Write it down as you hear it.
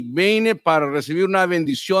viene para recibir una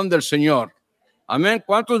bendición del Señor. Amén.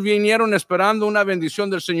 ¿Cuántos vinieron esperando una bendición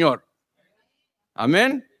del Señor?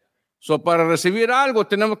 Amén. Para recibir algo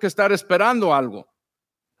tenemos que estar esperando algo.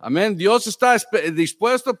 Amén. Dios está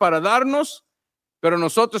dispuesto para darnos, pero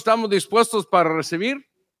nosotros estamos dispuestos para recibir.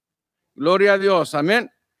 Gloria a Dios.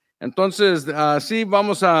 Amén. Entonces, así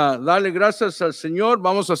vamos a darle gracias al Señor.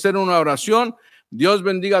 Vamos a hacer una oración. Dios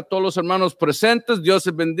bendiga a todos los hermanos presentes. Dios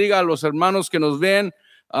bendiga a los hermanos que nos ven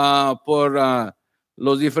por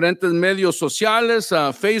los diferentes medios sociales,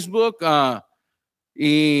 Facebook. I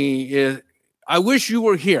wish you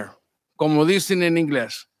were here, como dicen en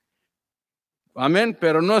inglés. Amén.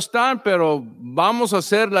 Pero no están, pero vamos a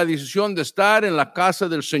hacer la decisión de estar en la casa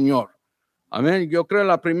del Señor. Amén. Yo creo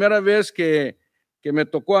la primera vez que me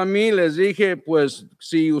tocó a mí, les dije, pues,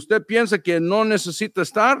 si usted piensa que no necesita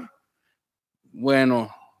estar, bueno,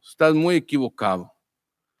 estás muy equivocado.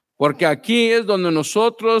 Porque aquí es donde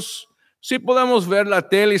nosotros sí podemos ver la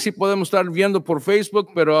tele, sí podemos estar viendo por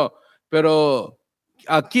Facebook, pero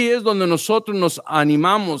aquí es donde nosotros nos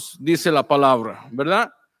animamos, dice la palabra,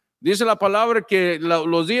 ¿verdad? Dice la palabra que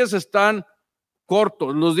los días están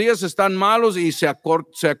cortos, los días están malos y se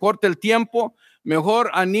acorta el tiempo. Mejor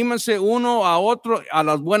anímense uno a otro a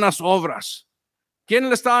las buenas obras. ¿Quién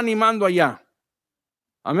le está animando allá?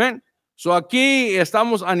 Amén. Aquí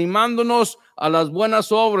estamos animándonos a las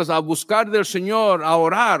buenas obras, a buscar del Señor, a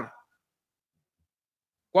orar.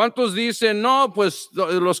 ¿Cuántos dicen, no, pues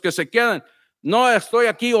los que se quedan, no estoy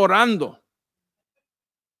aquí orando?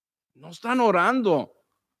 No están orando,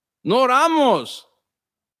 no oramos,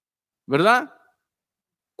 ¿verdad?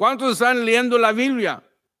 ¿Cuántos están leyendo la Biblia?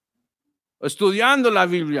 Estudiando la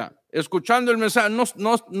Biblia, escuchando el mensaje. No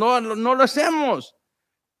lo hacemos.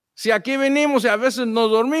 Si aquí venimos y a veces nos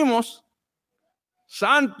dormimos,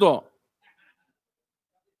 santo.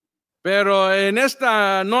 Pero en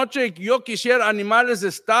esta noche yo quisiera animarles a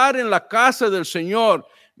estar en la casa del Señor,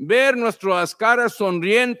 ver nuestras caras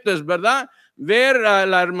sonrientes, ¿verdad? Ver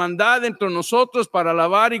la hermandad entre nosotros para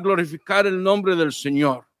alabar y glorificar el nombre del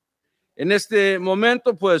Señor. En este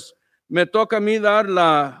momento, pues, me toca a mí dar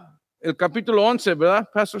el capítulo 11, ¿verdad,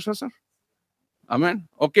 Pastor César? Amén.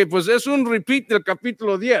 Ok, pues es un repeat del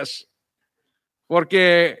capítulo 10.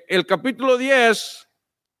 Porque el capítulo 10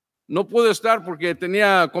 no pude estar porque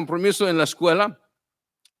tenía compromiso en la escuela.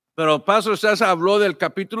 Pero Pastor César habló del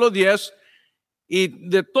capítulo 10 y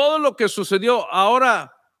de todo lo que sucedió.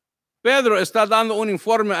 Ahora Pedro está dando un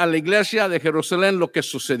informe a la iglesia de Jerusalén lo que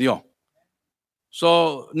sucedió.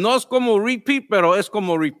 No es como repeat, pero es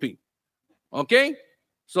como repeat. ¿Ok?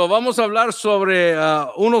 Vamos a hablar sobre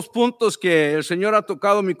unos puntos que el Señor ha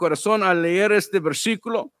tocado mi corazón al leer este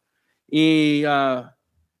versículo y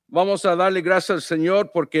vamos a darle gracias al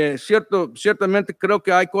Señor porque ciertamente creo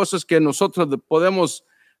que hay cosas que nosotros podemos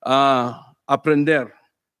aprender.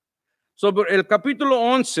 Sobre el capítulo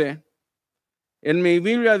 11, en mi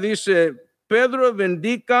Biblia dice, Pedro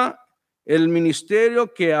bendica el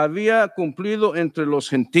ministerio que había cumplido entre los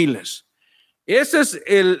gentiles. Ese es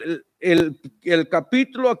el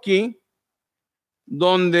capítulo aquí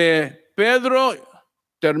donde Pedro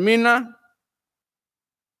termina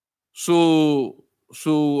su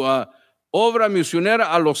obra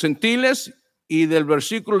misionera a los gentiles y del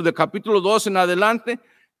versículo de capítulo 2 en adelante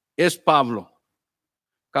es Pablo.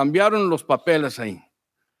 Cambiaron los papeles ahí.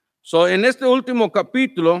 En este último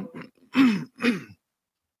capítulo,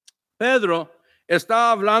 Pedro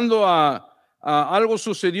está hablando a algo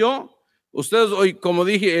sucedió. Ustedes hoy, como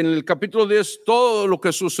dije, en el capítulo 10, todo lo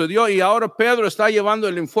que sucedió y ahora Pedro está llevando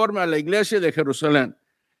el informe a la iglesia de Jerusalén.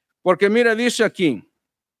 Porque mira, dice aquí,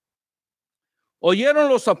 oyeron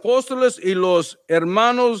los apóstoles y los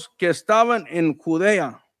hermanos que estaban en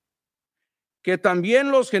Judea, que también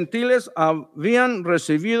los gentiles habían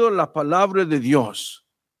recibido la palabra de Dios.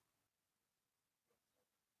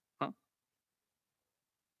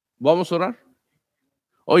 ¿Vamos a orar?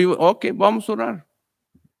 Ok, vamos a orar.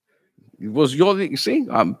 Pues yo digo, sí,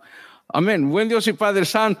 amén. Buen Dios y Padre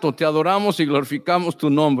Santo, te adoramos y glorificamos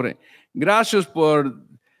tu nombre. Gracias por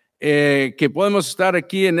que podemos estar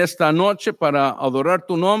aquí en esta noche para adorar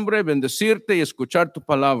tu nombre, bendecirte y escuchar tu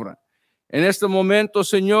palabra. En este momento,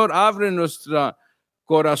 Señor, abre nuestro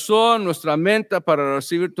corazón, nuestra mente para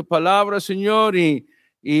recibir tu palabra, Señor,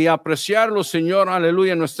 y apreciarlo, Señor,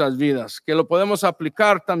 aleluya, en nuestras vidas. Que lo podemos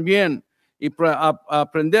aplicar también y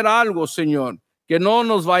aprender algo, Señor. Que no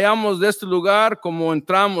nos vayamos de este lugar como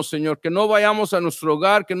entramos, Señor. Que no vayamos a nuestro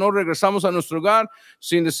hogar, que no regresamos a nuestro hogar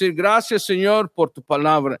sin decir gracias, Señor, por tu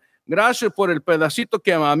palabra. Gracias por el pedacito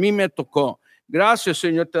que a mí me tocó. Gracias,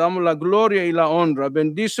 Señor. Te damos la gloria y la honra.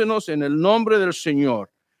 Bendícenos en el nombre del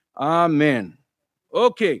Señor. Amén.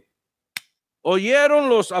 Ok. Oyeron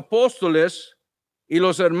los apóstoles y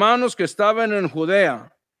los hermanos que estaban en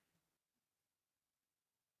Judea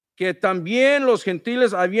que también los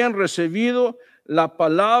gentiles habían recibido la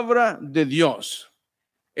palabra de Dios.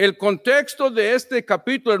 El contexto de este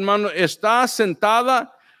capítulo, hermano, está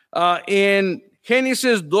sentada en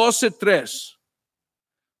Génesis 12:3.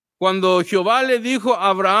 Cuando Jehová le dijo a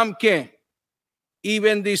Abraham que, y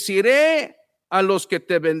bendeciré a los que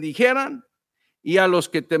te bendijeran, y a los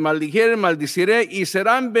que te maldijeren, maldiciré, y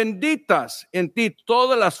serán benditas en ti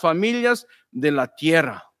todas las familias de la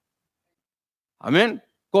tierra. Amén.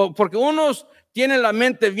 Porque unos tienen la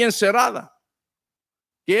mente bien cerrada,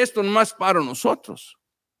 que esto no es para nosotros.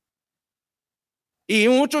 Y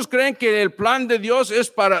muchos creen que el plan de Dios es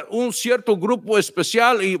para un cierto grupo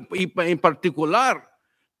especial y en particular,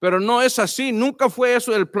 pero no es así. Nunca fue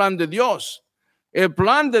eso el plan de Dios. El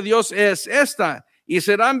plan de Dios es esta: y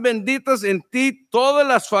serán benditas en ti todas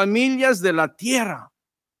las familias de la tierra.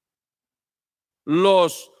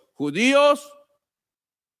 Los judíos,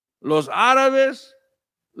 los árabes,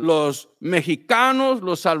 los mexicanos,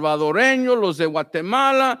 los salvadoreños, los de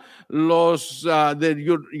Guatemala, los de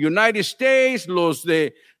United States, los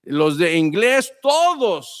de inglés,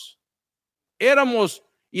 todos éramos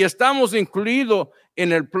y estamos incluidos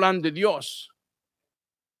en el plan de Dios.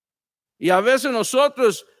 Y a veces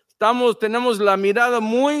nosotros tenemos la mirada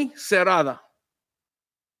muy cerrada,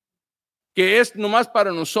 que es nomás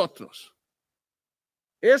para nosotros.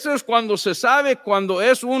 Eso es cuando se sabe, cuando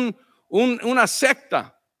es una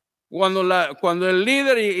secta. Cuando el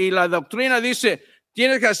líder y la doctrina dice,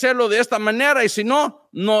 tienes que hacerlo de esta manera, y si no,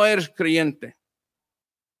 no eres creyente.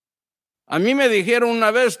 A mí me dijeron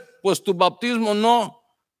una vez, pues tu bautismo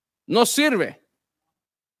no sirve,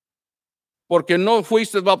 porque no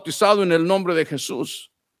fuiste bautizado en el nombre de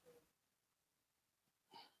Jesús.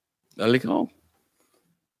 Le dije,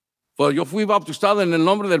 pues yo fui bautizado en el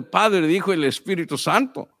nombre del Padre, del Hijo y del Espíritu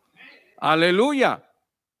Santo. Aleluya.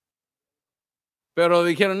 Pero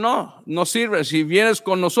dijeron, no sirve. Si vienes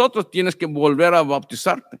con nosotros, tienes que volver a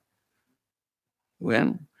bautizarte.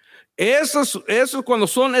 Bueno, eso cuando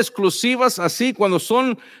son exclusivas así,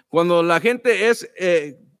 cuando la gente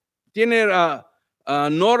tiene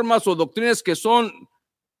normas o doctrinas que son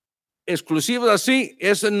exclusivas así,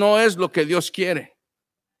 eso no es lo que Dios quiere.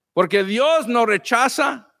 Porque Dios no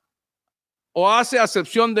rechaza o hace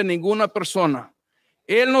acepción de ninguna persona.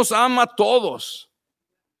 Él nos ama a todos.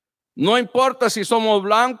 No importa si somos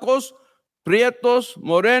blancos, prietos,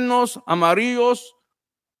 morenos, amarillos,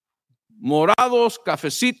 morados,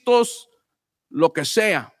 cafecitos, lo que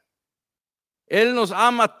sea. Él nos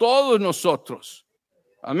ama a todos nosotros.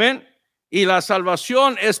 Amén. Y la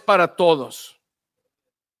salvación es para todos.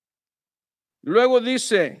 Luego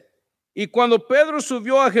dice, y cuando Pedro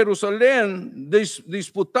subió a Jerusalén,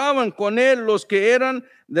 disputaban con él los que eran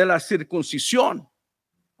de la circuncisión.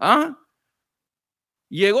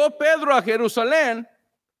 Llegó Pedro a Jerusalén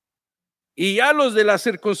y ya los de la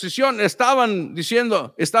circuncisión estaban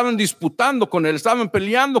disputando con él, estaban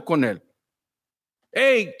peleando con él.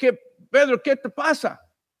 Hey, Pedro, ¿qué te pasa?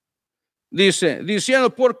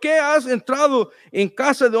 Diciendo, ¿por qué has entrado en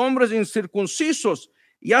casa de hombres incircuncisos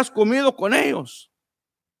y has comido con ellos?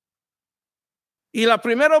 Y la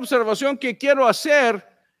primera observación que quiero hacer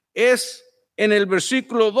es en el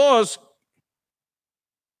versículo 2,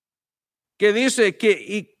 que dice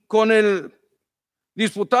que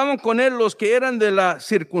disputaban con él los que eran de la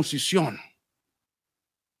circuncisión.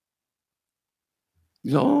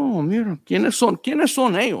 Mira, ¿quiénes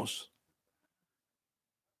son ellos?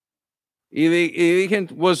 Y dije,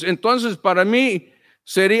 pues entonces para mí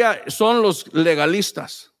son los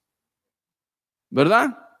legalistas,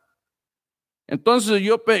 ¿verdad? Entonces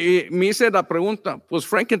yo me hice la pregunta, pues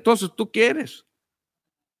Frank, entonces ¿tú qué eres?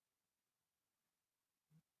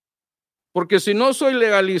 Porque si no soy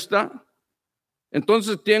legalista,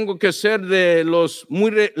 entonces tengo que ser de los muy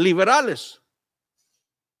liberales.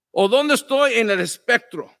 ¿O dónde estoy en el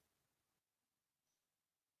espectro?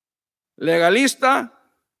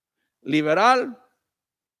 ¿Legalista, liberal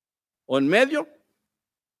o en medio?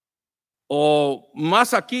 ¿O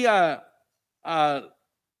más aquí a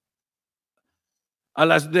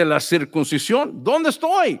las de la circuncisión? ¿Dónde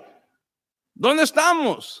estoy? ¿Dónde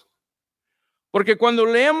estamos? Porque cuando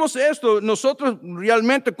leemos esto, nosotros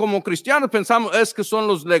realmente como cristianos pensamos es que son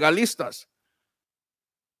los legalistas.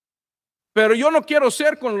 Pero yo no quiero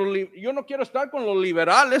estar con los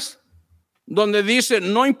liberales, donde dice,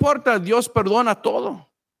 no importa, Dios perdona todo.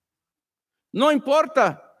 No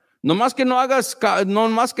importa, nomás que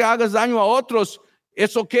hagas daño a otros,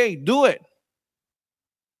 it's okay, do it.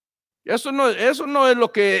 Eso no es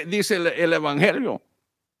lo que dice el Evangelio.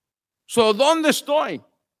 So, ¿dónde estoy?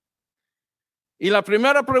 Y la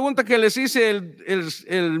primera pregunta que les hice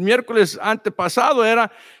el miércoles antepasado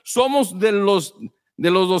era, ¿somos de los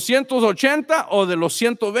 280 o de los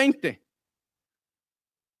 120?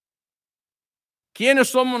 ¿Quiénes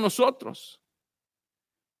somos nosotros?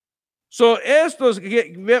 So,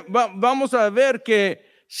 vamos a ver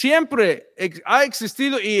que siempre ha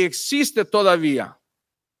existido y existe todavía,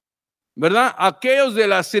 ¿verdad? Aquellos de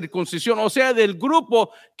la circuncisión, o sea, del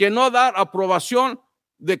grupo que no da aprobación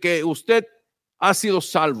de que usted ha sido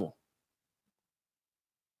salvo.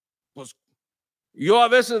 Pues yo a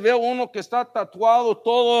veces veo uno que está tatuado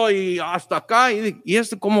todo y hasta acá, y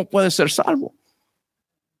este cómo puede ser salvo,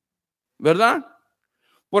 ¿verdad?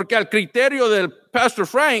 Porque al criterio del Pastor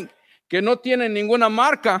Frank, que no tiene ninguna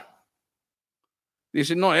marca,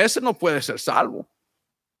 dice, no, ese no puede ser salvo.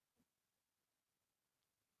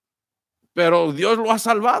 Pero Dios lo ha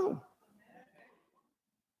salvado.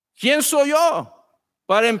 ¿Quién soy yo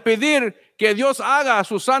para impedir que Dios haga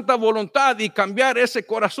su santa voluntad y cambiar ese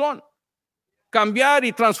corazón? Cambiar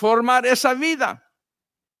y transformar esa vida,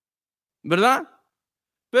 ¿verdad?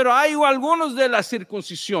 Pero hay algunos de la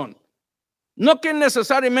circuncisión, no que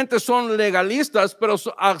necesariamente son legalistas, pero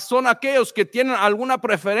son aquellos que tienen alguna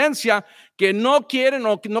preferencia, que no quieren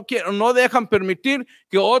o que no dejan permitir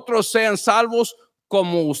que otros sean salvos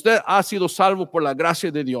como usted ha sido salvo por la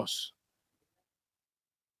gracia de Dios.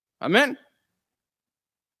 Amén.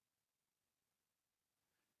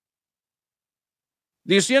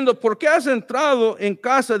 Diciendo, ¿por qué has entrado en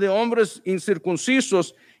casa de hombres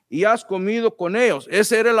incircuncisos y has comido con ellos?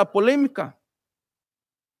 Esa era la polémica.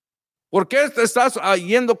 ¿Por qué te estás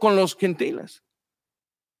yendo con los gentiles?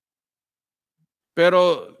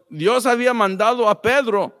 Pero Dios había mandado a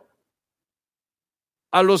Pedro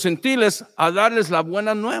a los gentiles a darles las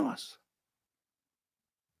buenas nuevas.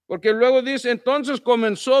 Porque luego dice, entonces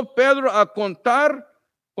comenzó Pedro a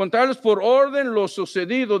contarles por orden lo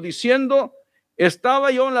sucedido, diciendo,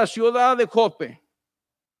 estaba yo en la ciudad de Jope,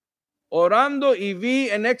 orando, y vi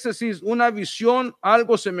en éxtasis una visión,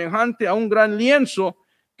 algo semejante a un gran lienzo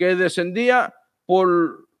que descendía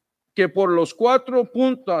por los 4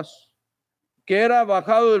 puntas, que era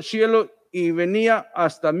bajado del cielo y venía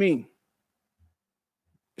hasta mí.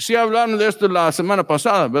 Sí hablaron de esto la semana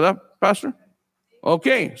pasada, ¿verdad, Pastor? Ok,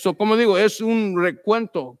 so como digo, es un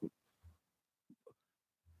recuento,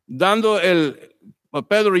 dando a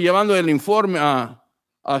Pedro llevando el informe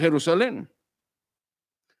a Jerusalén.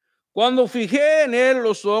 Cuando fijé en él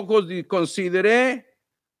los ojos y consideré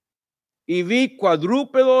y vi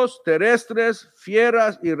cuadrúpedos terrestres,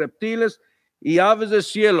 fieras y reptiles y aves del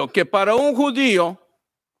cielo, que para un judío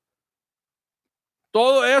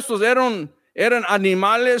todos estos eran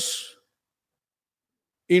animales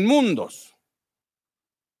inmundos,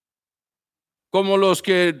 como los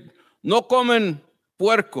que no comen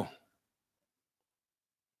puerco.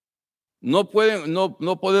 No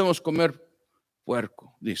podemos comer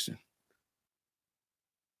puerco, dicen.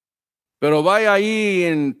 Pero vaya ahí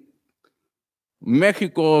en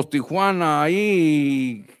México, Tijuana,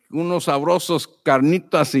 ahí unos sabrosos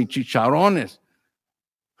carnitas y chicharrones.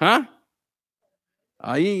 ¿Ah?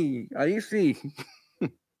 Ahí sí.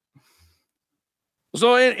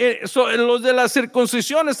 Los de la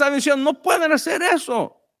circuncisión están diciendo, no pueden hacer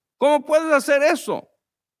eso. ¿Cómo puedes hacer eso?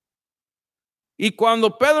 Y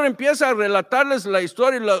cuando Pedro empieza a relatarles la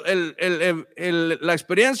historia, la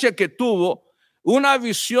experiencia que tuvo, una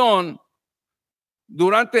visión,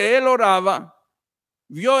 durante él oraba,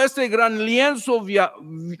 vio este gran lienzo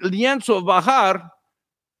bajar,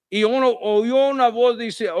 y uno oyó una voz,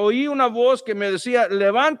 dice, oí una voz que me decía,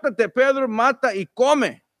 levántate, Pedro, mata y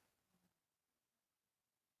come.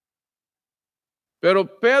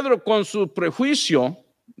 Pero Pedro, con su prejuicio,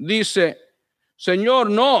 dice, Señor,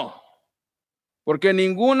 no, porque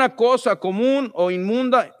ninguna cosa común o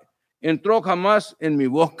inmunda entró jamás en mi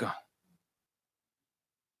boca.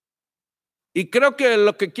 Y creo que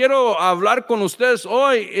lo que quiero hablar con ustedes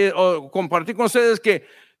hoy, o compartir con ustedes, es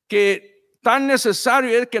que tan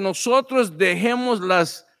necesario es que nosotros dejemos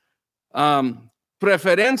las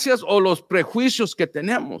preferencias o los prejuicios que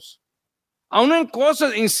tenemos, aún en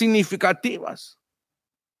cosas insignificativas,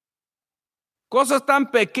 cosas tan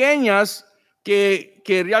pequeñas que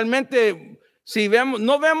realmente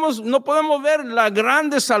no podemos ver la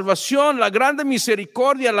grande salvación, la grande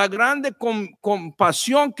misericordia, la grande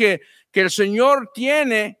compasión que el Señor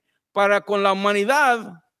tiene para con la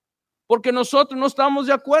humanidad, porque nosotros no estamos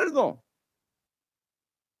de acuerdo,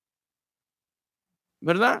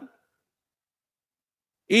 ¿verdad?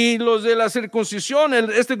 Y los de la circuncisión,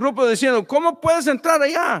 este grupo diciendo, ¿cómo puedes entrar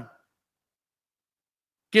allá?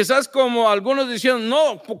 Quizás como algunos diciendo,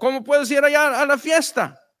 no, ¿cómo puedes ir allá a la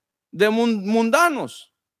fiesta de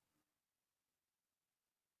mundanos?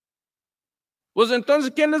 Pues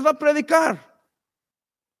entonces, ¿quién les va a predicar?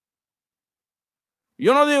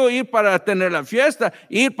 Yo no digo ir para tener la fiesta,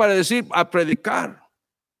 ir para decir, a predicar.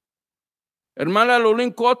 Hermana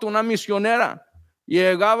Lulín Coto, una misionera,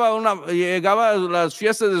 llegaba a las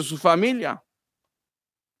fiestas de su familia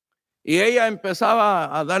y ella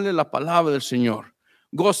empezaba a darle la palabra del Señor.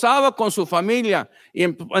 Gozaba con su familia y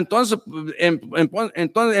entonces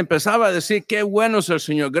empezaba a decir, qué bueno es el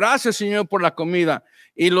Señor. Gracias, Señor, por la comida.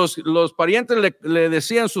 Y los parientes le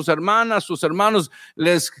decían, sus hermanas, sus hermanos,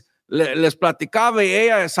 les platicaba y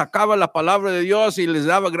ella sacaba la palabra de Dios y les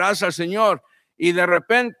daba gracias al Señor. Y de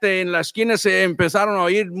repente en la esquina se empezaron a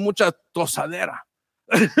oír mucha tosadera.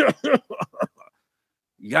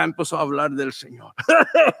 Ya empezó a hablar del Señor.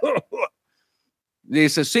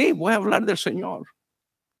 Dice, sí, voy a hablar del Señor.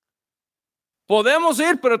 Podemos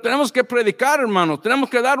ir, pero tenemos que predicar, hermano. Tenemos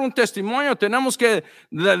que dar un testimonio. Tenemos que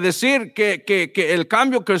decir que el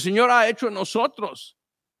cambio que el Señor ha hecho en nosotros.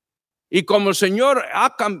 Y como el Señor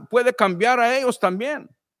puede cambiar a ellos también.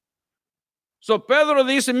 So Pedro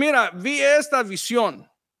dice, mira, vi esta visión.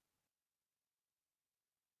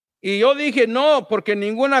 Y yo dije, no, porque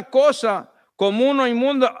ninguna cosa común o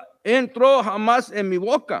inmunda entró jamás en mi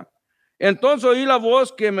boca. Entonces oí la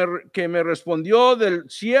voz que me respondió del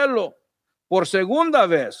cielo por segunda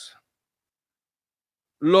vez.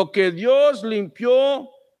 Lo que Dios limpió,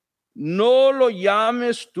 no lo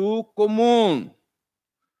llames tú común.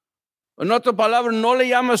 En otras palabras, no le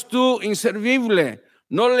llamas tú inservible.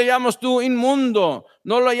 No le llamas tú inmundo,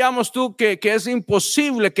 no le llamas tú que es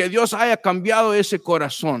imposible que Dios haya cambiado ese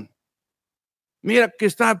corazón. Mira que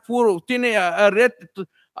está puro, tiene aretes.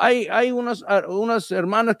 Hay unas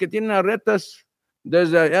hermanas que tienen aretas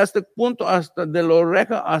desde este punto hasta de la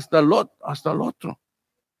oreja hasta el otro.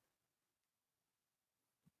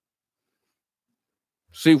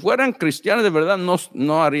 Si fueran cristianos de verdad,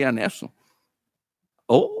 no harían eso.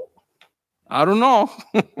 Oh, I don't know.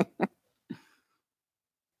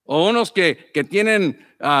 O unos que tienen,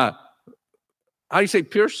 how do you say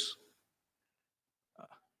pierce?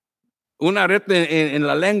 Una arete en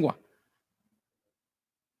la lengua.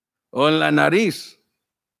 O en la nariz.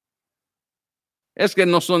 Es que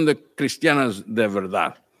no son de cristianas de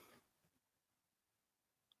verdad.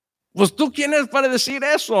 Pues tú, ¿quién es para decir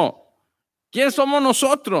eso? ¿Quién somos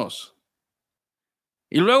nosotros?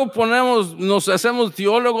 Y luego nos hacemos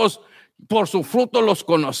teólogos, por su fruto los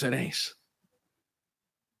conoceréis.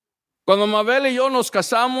 Cuando Mabel y yo nos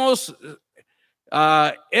casamos,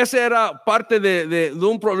 ese era parte de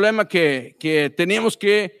un problema que teníamos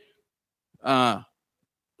que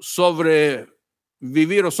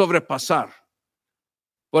sobrevivir o sobrepasar.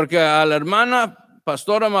 Porque a la hermana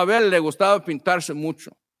pastora Mabel le gustaba pintarse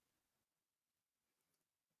mucho.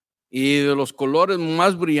 Y de los colores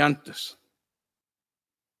más brillantes.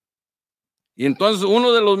 Y entonces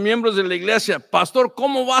uno de los miembros de la iglesia, pastor,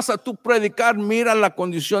 ¿cómo vas a tú predicar? Mira la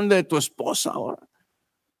condición de tu esposa ahora.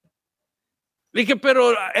 Dije,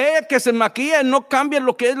 pero ella que se maquilla no cambia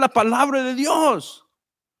lo que es la palabra de Dios.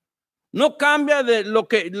 No cambia de lo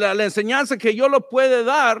que la enseñanza que yo lo puede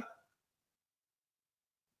dar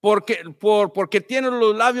porque tiene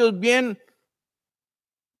los labios bien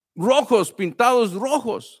rojos, pintados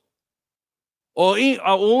rojos o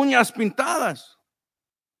uñas pintadas.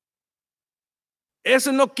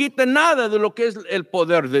 Eso no quita nada de lo que es el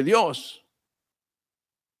poder de Dios.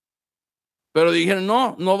 Pero dijeron,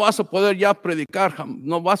 no vas a poder ya predicar,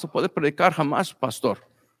 no vas a poder predicar jamás, pastor.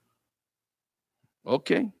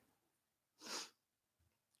 Ok.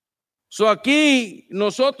 So aquí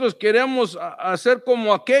nosotros queremos hacer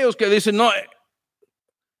como aquellos que dicen, no,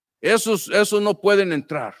 esos no pueden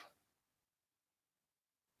entrar.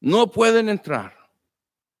 No pueden entrar.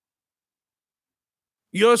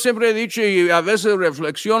 Yo siempre he dicho y a veces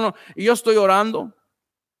reflexiono y yo estoy orando.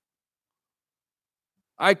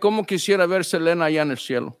 Ay, cómo quisiera ver Selena allá en el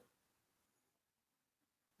cielo.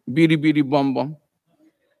 Biri, biri, bom, bom.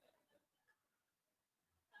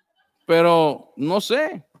 Pero no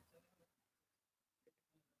sé.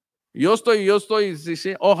 Yo estoy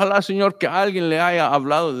diciendo, ojalá, Señor, que alguien le haya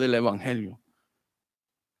hablado del evangelio.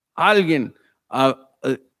 Alguien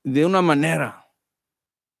de una manera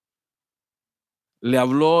le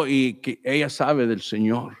habló y que ella sabe del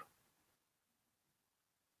Señor.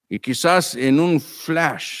 Y quizás en un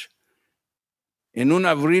flash, en un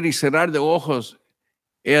abrir y cerrar de ojos,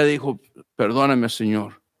 ella dijo, perdóname,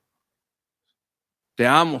 Señor. Te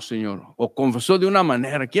amo, Señor. O confesó de una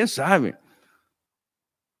manera, quién sabe.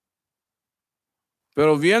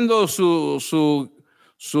 Pero viendo su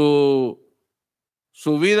su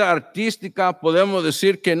vida artística, podemos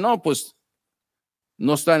decir que no, pues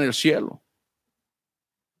no está en el cielo.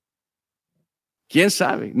 ¿Quién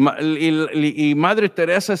sabe? ¿Y Madre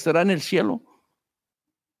Teresa estará en el cielo?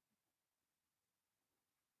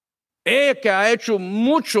 Ella que ha hecho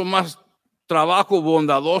mucho más trabajo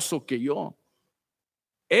bondadoso que yo.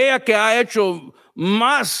 Ella que ha hecho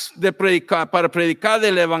más de predicar, para predicar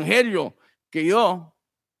del evangelio que yo.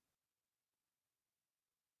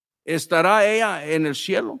 ¿Estará ella en el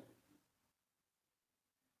cielo?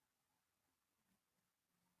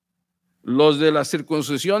 Los de la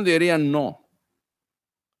circuncisión dirían no.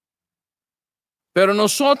 Pero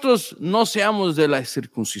nosotros no seamos de la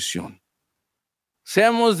circuncisión.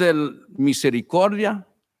 Seamos de misericordia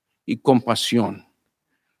y compasión.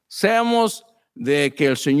 Seamos de que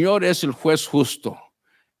el Señor es el juez justo,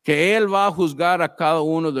 que Él va a juzgar a cada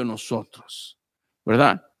uno de nosotros,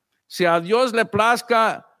 ¿verdad? Si a Dios le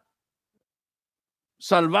plazca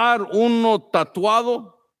salvar uno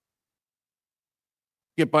tatuado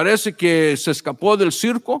que parece que se escapó del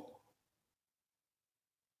circo,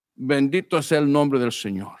 bendito sea el nombre del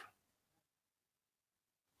Señor.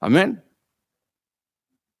 Amén.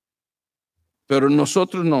 Pero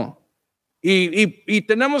nosotros no. Y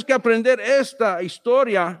tenemos que aprender esta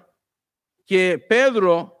historia que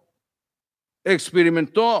Pedro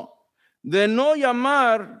experimentó de no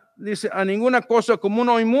llamar, dice, a ninguna cosa como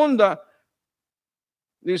una inmunda.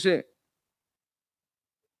 Dice,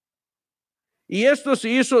 y esto se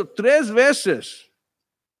hizo 3 veces.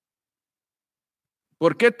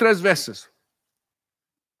 ¿Por qué 3 veces?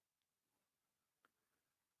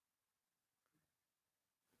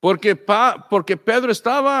 Porque Pedro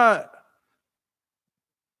estaba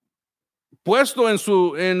puesto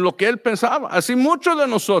en lo que él pensaba. Así muchos de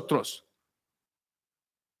nosotros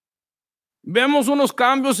vemos unos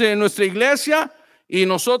cambios en nuestra iglesia y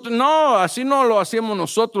nosotros, no, así no lo hacíamos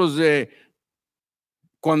nosotros de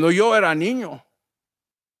cuando yo era niño.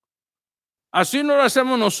 Así no lo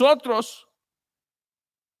hacemos nosotros.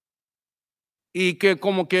 Y que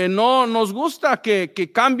como que no nos gusta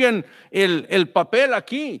que cambien el papel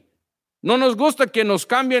aquí. No nos gusta que nos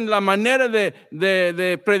cambien la manera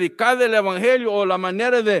de predicar el evangelio o la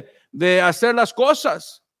manera de hacer las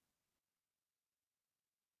cosas.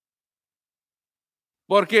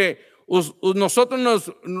 Porque nosotros nos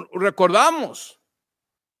recordamos.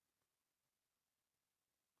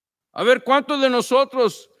 A ver, ¿cuántos de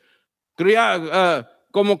nosotros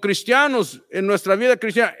como cristianos en nuestra vida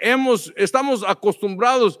cristiana estamos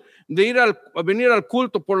acostumbrados de a venir al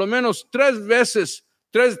culto por lo menos 3 veces,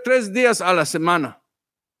 3 días a la semana?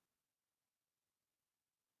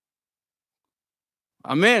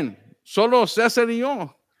 Amén. Solo César y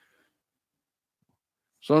yo.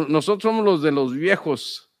 Nosotros somos los de los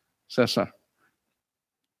viejos, César.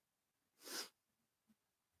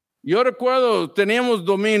 Yo recuerdo, teníamos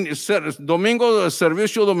domingo de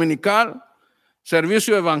servicio dominical,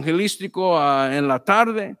 servicio evangelístico en la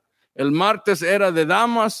tarde. El martes era de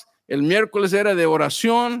damas, el miércoles era de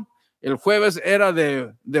oración, el jueves era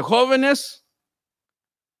de jóvenes.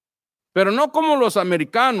 Pero no como los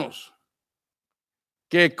americanos,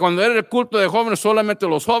 que cuando era el culto de jóvenes solamente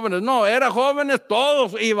los jóvenes. No, era jóvenes,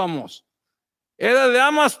 todos íbamos. Era de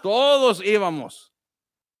damas, todos íbamos.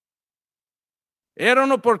 Era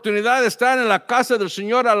una oportunidad de estar en la casa del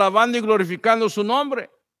Señor alabando y glorificando su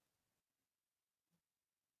nombre.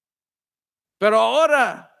 Pero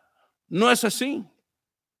ahora no es así.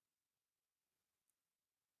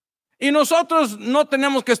 Y nosotros no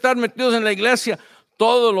tenemos que estar metidos en la iglesia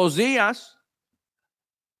todos los días,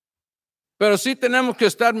 pero sí tenemos que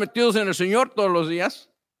estar metidos en el Señor todos los días.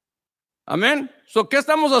 Amén. ¿Qué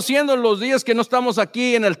estamos haciendo en los días que no estamos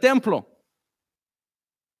aquí en el templo?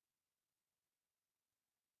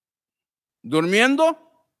 ¿Durmiendo?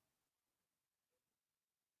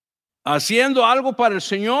 ¿Haciendo algo para el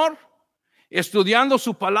Señor? ¿Estudiando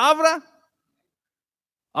su palabra?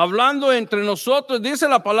 Hablando entre nosotros. Dice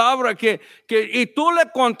la palabra que y tú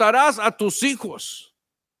le contarás a tus hijos.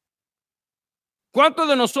 ¿Cuántos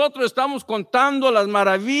de nosotros estamos contando las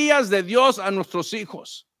maravillas de Dios a nuestros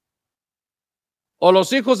hijos? O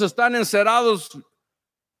los hijos están encerrados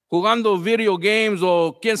jugando video games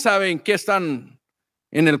o quién sabe en qué están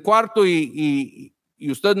en el cuarto y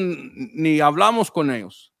usted ni hablamos con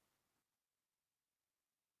ellos.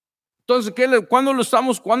 Entonces,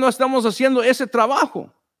 ¿cuándo estamos haciendo ese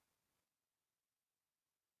trabajo?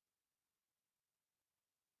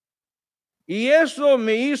 Y esto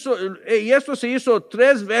se hizo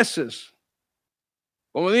 3 veces.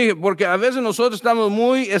 Como dije, porque a veces nosotros estamos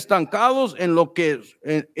muy estancados en lo que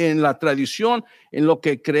en la tradición, en lo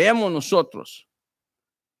que creemos nosotros.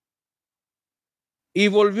 Y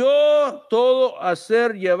volvió todo a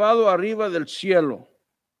ser llevado arriba del cielo.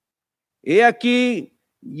 He aquí,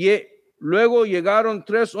 luego llegaron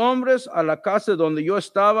 3 hombres a la casa donde yo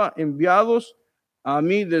estaba, enviados a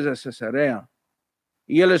mí desde Cesarea.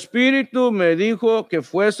 Y el Espíritu me dijo que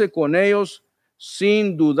fuese con ellos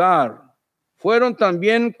sin dudar. Fueron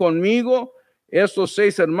también conmigo estos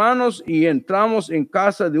 6 hermanos y entramos en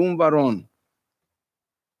casa de un varón.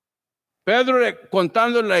 Pedro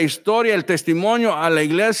contando la historia, el testimonio a la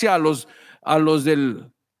iglesia, a los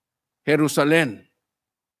del Jerusalén.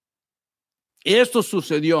 Y esto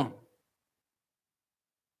sucedió.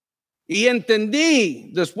 Y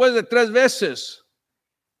entendí después de 3 veces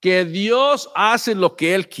que Dios hace lo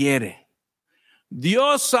que Él quiere.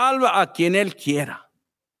 Dios salva a quien Él quiera.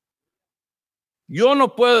 Yo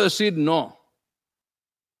no puedo decir no.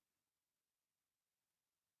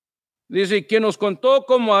 Dice que nos contó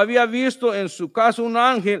cómo había visto en su casa un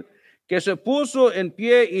ángel que se puso en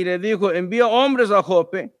pie y le dijo: envía hombres a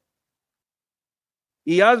Jope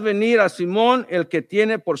y haz venir a Simón, el que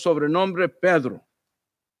tiene por sobrenombre Pedro,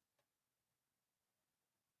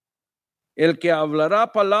 el que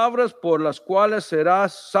hablará palabras por las cuales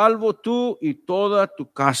serás salvo tú y toda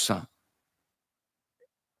tu casa.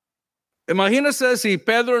 Imagínense si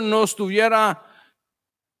Pedro no estuviera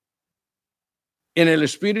en el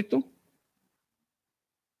Espíritu.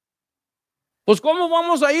 Pues ¿cómo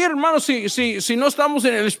vamos a ir, hermanos, si no estamos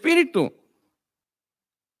en el Espíritu?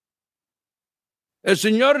 El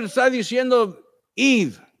Señor está diciendo: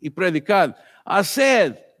 id y predicad,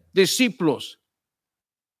 haced discípulos.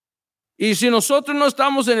 Y si nosotros no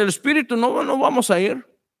estamos en el Espíritu, no vamos a ir.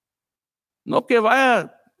 No que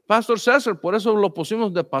vaya Pastor César, por eso lo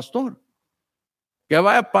pusimos de pastor. Que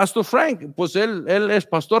vaya Pastor Frank, pues él es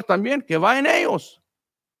pastor también, que vayan ellos.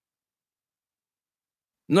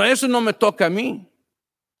 No, eso no me toca a mí.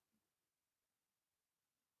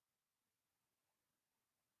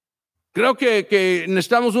 Creo que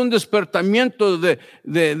necesitamos un despertamiento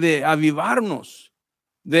de avivarnos,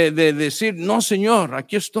 de decir: no, Señor,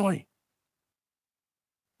 aquí estoy.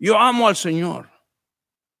 Yo amo al Señor.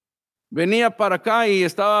 Venía para acá y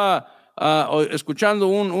estaba escuchando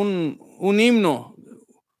un himno,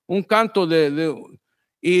 un canto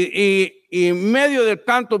y en medio del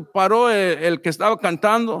canto paró el que estaba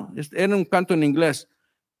cantando. Era un canto en inglés.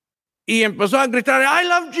 Y empezó a gritar: I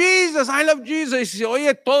love Jesus, I love Jesus. Y se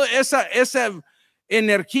oye toda esa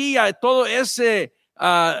energía, toda esa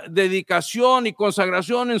dedicación y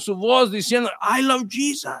consagración en su voz, diciendo: I love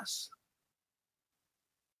Jesus.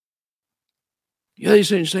 Yo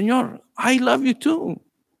dije: Señor, I love you too.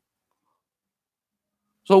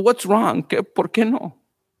 So what's wrong? ¿Por qué no?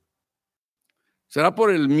 ¿Será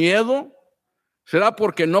por el miedo? ¿Será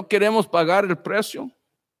porque no queremos pagar el precio?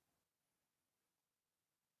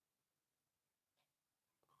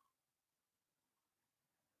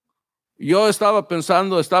 Yo estaba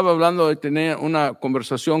hablando, tenía una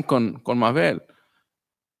conversación con Mabel.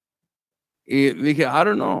 Y dije: I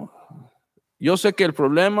don't know. Yo sé que el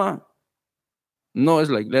problema no es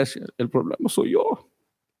la iglesia, el problema soy yo.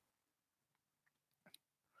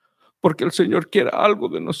 Porque el Señor quiere algo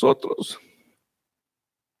de nosotros,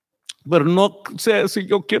 pero no sé si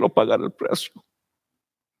yo quiero pagar el precio.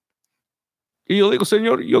 Y yo digo: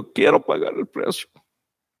 Señor, yo quiero pagar el precio.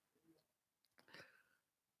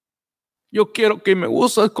 Yo quiero que me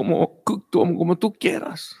uses como tú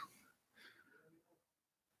quieras.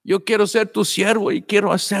 Yo quiero ser tu siervo y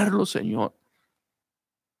quiero hacerlo, Señor.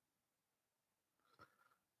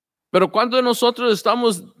 Pero cuando nosotros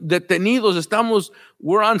estamos detenidos,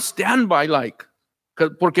 we're on standby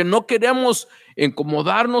porque no queremos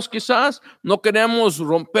incomodarnos quizás, no queremos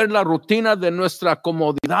romper la rutina de nuestra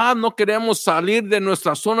comodidad, no queremos salir de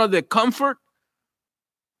nuestra zona de comfort.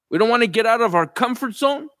 We don't want to get out of our comfort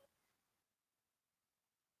zone.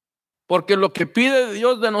 Porque lo que pide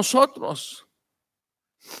Dios de nosotros,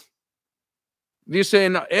 dice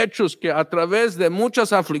en Hechos que a través de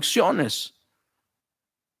muchas aflicciones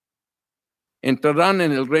entrarán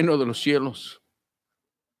en el reino de los cielos.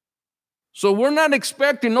 So we're not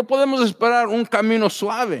expecting, no podemos esperar un camino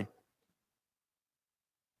suave,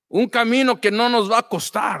 un camino que no nos va a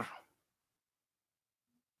costar,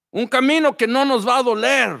 un camino que no nos va a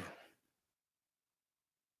doler.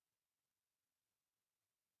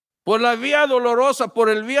 Por la vía dolorosa, por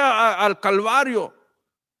el vía al Calvario,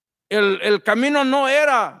 el camino no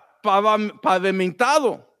era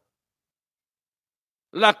pavimentado.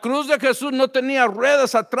 La cruz de Jesús no tenía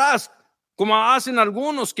ruedas atrás, como hacen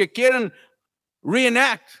algunos que quieren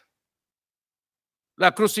reenact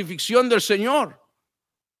la crucifixión del Señor.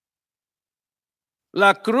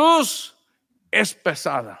 La cruz es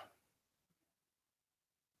pesada.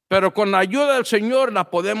 pero con la ayuda del Señor la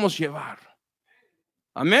podemos llevar.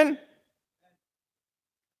 Amén.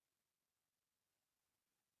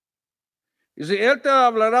 Dice, Él te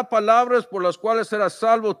hablará palabras por las cuales serás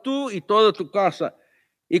salvo tú y toda tu casa.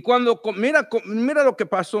 Y cuando, mira lo que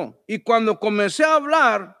pasó. Y cuando comencé a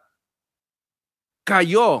hablar,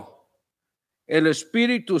 cayó el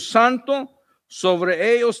Espíritu Santo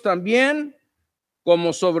sobre ellos también,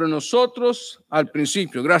 como sobre nosotros al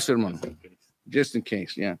principio. Gracias, hermano. Just in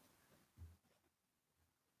case, yeah.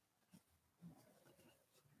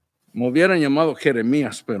 Me hubieran llamado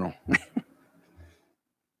Jeremías, pero...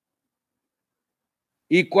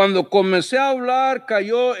 Y cuando comencé a hablar,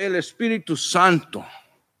 cayó el Espíritu Santo.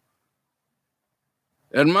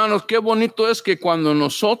 Hermanos, qué bonito es que cuando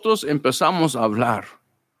nosotros empezamos a hablar,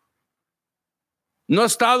 ¿no he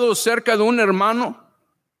estado cerca de un hermano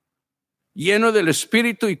lleno del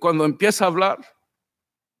Espíritu y cuando empieza a hablar,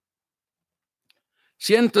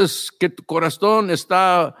 sientes que tu corazón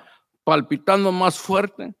está palpitando más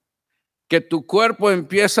fuerte, que tu cuerpo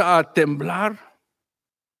empieza a temblar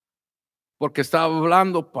porque está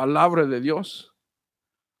hablando palabra de Dios,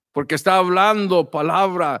 porque está hablando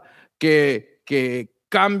palabra que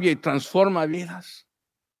cambia y transforma vidas?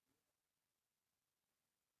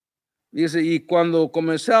 Dice, y cuando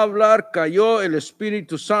comencé a hablar, cayó el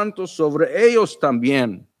Espíritu Santo sobre ellos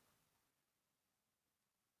también,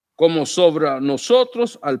 como sobre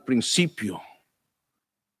nosotros al principio.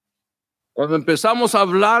 Cuando empezamos a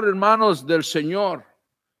hablar, hermanos, del Señor,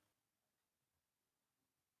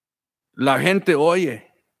 la gente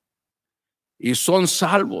oye y son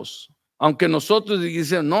salvos. Aunque nosotros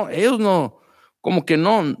dicen, no, ellos no, como que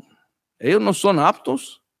no, ellos no son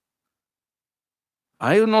aptos.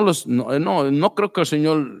 A ellos no creo que el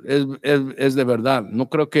Señor es de verdad. No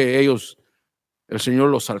creo que el Señor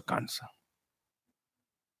los alcanza.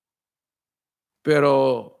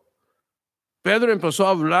 Pero Pedro empezó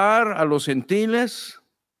a hablar a los gentiles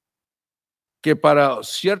que para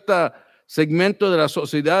cierto segmento de la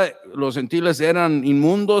sociedad los gentiles eran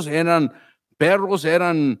inmundos, eran perros,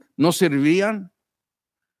 no servían.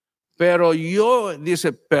 Pero yo,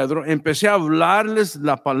 dice Pedro, empecé a hablarles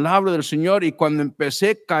la palabra del Señor y cuando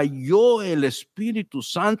empecé cayó el Espíritu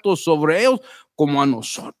Santo sobre ellos como a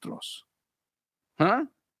nosotros. ¿Ah?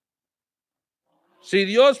 Si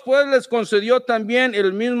Dios pues les concedió también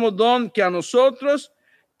el mismo don que a nosotros,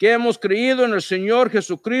 que hemos creído en el Señor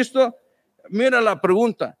Jesucristo, mira la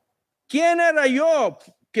pregunta, ¿quién era yo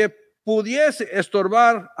que pudiese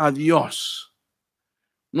estorbar a Dios?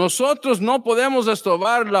 Nosotros no podemos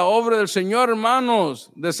estorbar la obra del Señor, hermanos,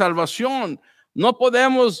 de salvación. No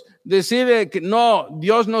podemos decir que no,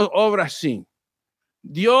 Dios no obra así.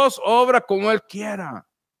 Dios obra como Él quiera.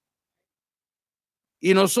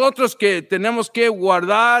 Y nosotros que tenemos que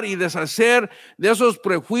guardar y deshacer de esos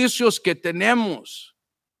prejuicios que tenemos.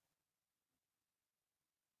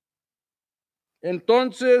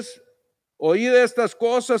 Entonces, oíd estas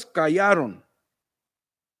cosas, callaron.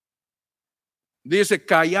 Dice,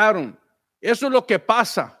 callaron. Eso es lo que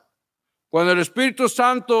pasa. Cuando el Espíritu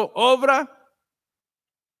Santo obra,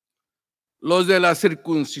 los de la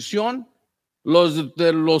circuncisión, los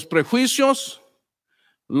de los prejuicios,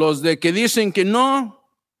 los de que dicen que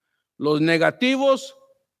no, los negativos,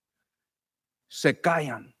 se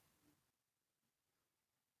callan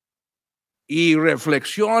y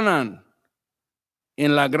reflexionan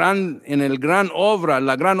en la gran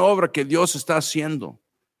obra que Dios está haciendo.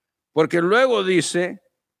 Porque luego dice,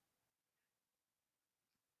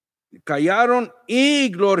 callaron y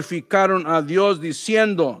glorificaron a Dios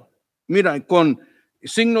diciendo, mira, con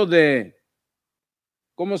signo de,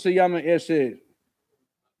 ¿cómo se llama ese?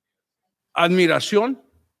 Admiración.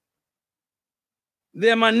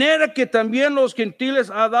 De manera que también los gentiles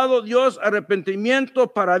ha dado Dios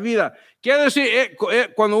arrepentimiento para vida. Quiere decir,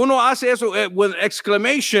 cuando uno hace eso, with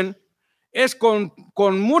exclamation, es con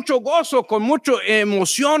mucho gozo, con mucha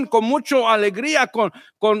emoción, con mucha alegría, con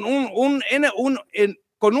un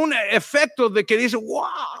efecto de que dice,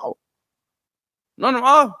 wow.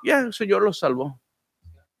 No, el Señor los salvó.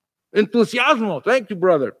 Entusiasmo, thank you,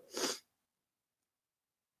 brother.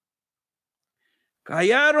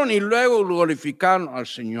 Callaron y luego glorificaron al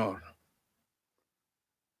Señor.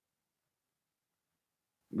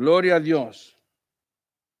 Gloria a Dios.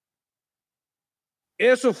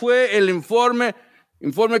 Eso fue el informe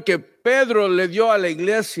que Pedro le dio a la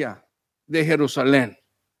iglesia de Jerusalén.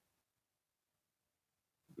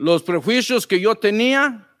 Los prejuicios que yo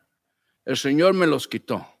tenía, el Señor me los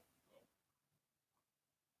quitó.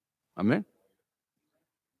 Amén.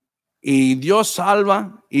 Y Dios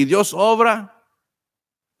salva y Dios obra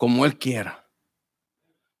como Él quiera.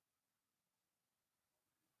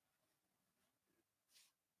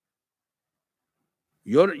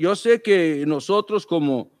 Yo sé que nosotros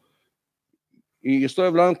y estoy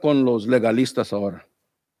hablando con los legalistas ahora,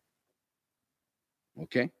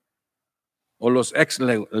 ¿ok? O los ex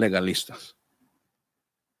legalistas.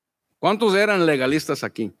 ¿Cuántos eran legalistas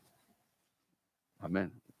aquí?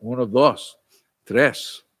 Amén. 1, 2,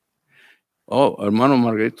 3. Oh, hermano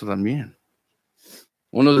Margarito también.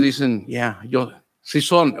 Unos dicen, yo, sí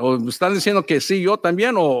son, o están diciendo que sí, yo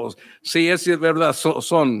también, o sí es verdad,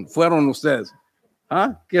 fueron ustedes.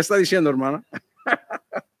 ¿Ah? ¿Qué está diciendo, hermana?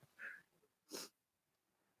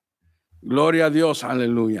 Gloria a Dios,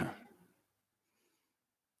 aleluya.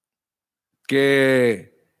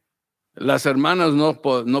 Que las hermanas no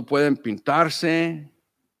pueden pintarse,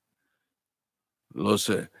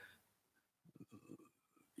 muchas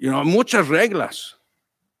reglas.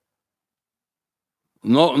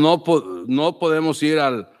 No podemos ir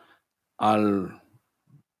al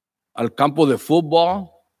campo de fútbol.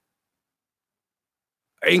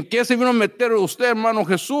 ¿En qué se vino a meter usted, hermano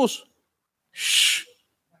Jesús? Shh.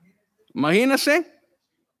 Imagínese.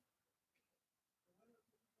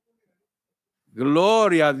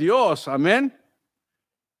 Gloria a Dios, amén.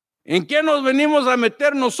 ¿En qué nos venimos a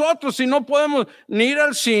meter nosotros si no podemos ni ir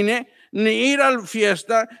al cine, ni ir a la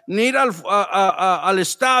fiesta, ni ir al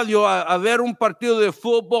estadio a ver un partido de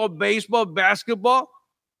fútbol, béisbol, básquetbol?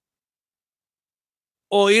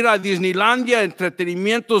 O ir a Disneylandia,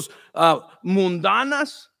 entretenimientos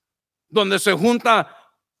mundanas, donde se junta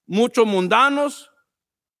muchos mundanos.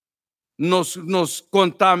 Nos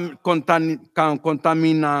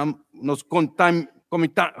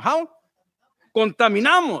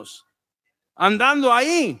contaminamos andando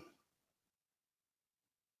ahí,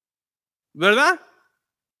 ¿verdad?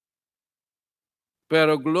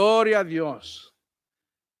 Pero gloria a Dios,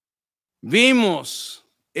 vimos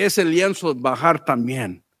ese lienzo bajar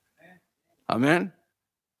también. Amén.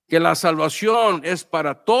 Que la salvación es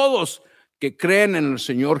para todos que creen en el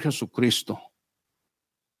Señor Jesucristo.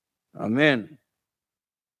 Amén.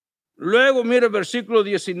 Luego mire el versículo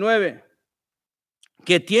 19,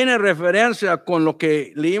 que tiene referencia con lo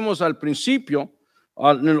que leímos al principio,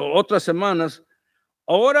 en otras semanas.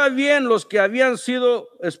 Ahora bien, los que habían sido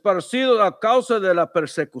esparcidos a causa de la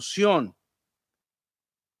persecución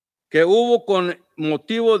que hubo con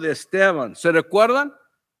motivo de Esteban, ¿se recuerdan?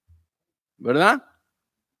 ¿Verdad?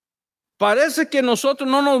 Parece que nosotros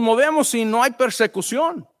no nos movemos si no hay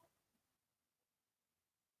persecución.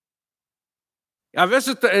 A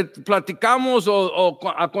veces platicamos o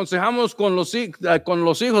aconsejamos con los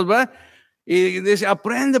hijos, ¿verdad? Y dice,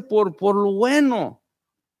 aprende por lo bueno.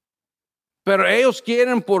 Pero ellos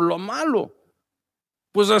quieren por lo malo.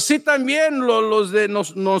 Pues así también los de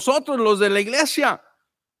nosotros, los de la iglesia.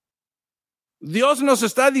 Dios nos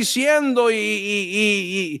está diciendo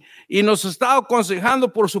y nos está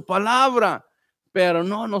aconsejando por su palabra, pero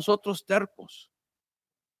no nosotros tercos.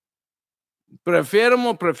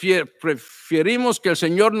 Preferimos que el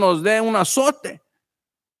Señor nos dé un azote.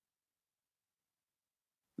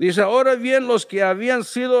 Dice, ahora bien, los que habían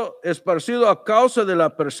sido esparcidos a causa de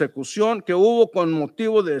la persecución que hubo con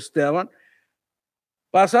motivo de Esteban,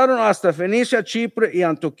 pasaron hasta Fenicia, Chipre y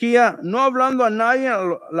Antioquía, no hablando a nadie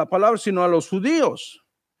la palabra, sino a los judíos.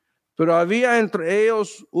 Pero había entre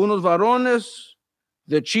ellos unos varones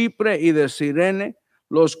de Chipre y de Cirene,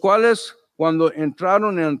 los cuales cuando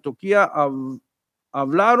entraron en Antioquía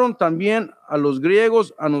hablaron también a los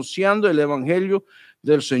griegos anunciando el evangelio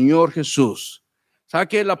del Señor Jesús. ¿Sabe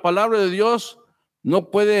que la palabra de Dios no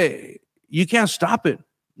puede, you can't stop it,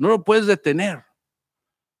 no lo puedes detener?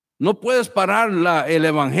 No puedes parar el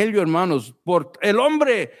evangelio, hermanos. Por el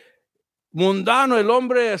hombre mundano, el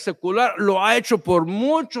hombre secular, lo ha hecho por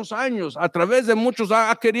muchos años. A través de muchos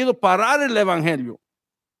ha querido parar el evangelio.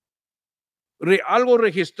 Algo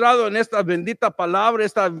registrado en esta bendita palabra,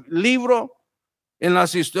 este libro, en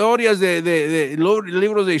las historias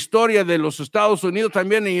libros de historia de los Estados Unidos,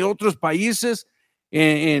 también en otros países,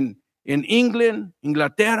 en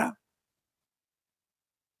Inglaterra.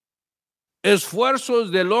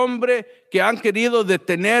 Esfuerzos del hombre que han querido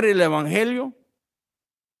detener el evangelio.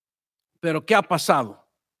 Pero ¿qué ha pasado?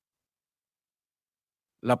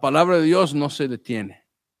 La palabra de Dios no se detiene.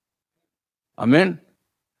 Amén.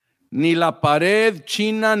 Ni la pared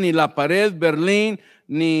china, ni la pared Berlín,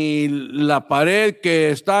 ni la pared que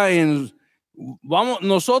está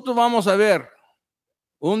nosotros vamos a ver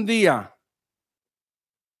un día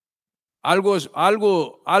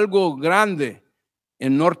algo grande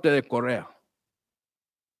en norte de Corea.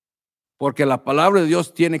 Porque la palabra de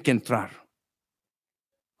Dios tiene que entrar.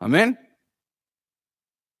 Amén.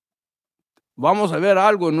 Vamos a ver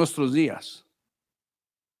algo en nuestros días.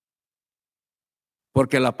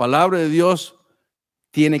 Porque la palabra de Dios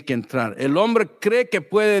tiene que entrar. El hombre cree que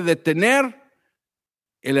puede detener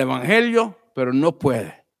el evangelio, pero no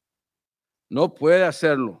puede. No puede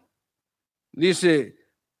hacerlo. Dice,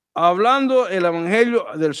 hablando el evangelio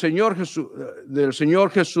del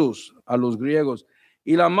Señor Jesús a los griegos,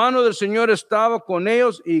 y la mano del Señor estaba con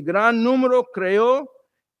ellos, y gran número creó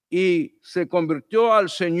y se convirtió al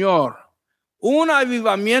Señor. Un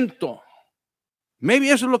avivamiento.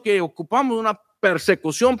 Maybe eso es lo que ocupamos, una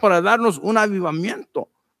persecución para darnos un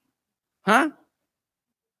avivamiento. ¿Ah?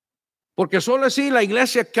 Porque solo así la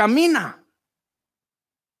iglesia camina.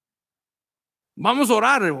 Vamos a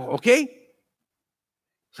orar, ¿ok?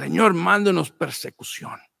 Señor, mándanos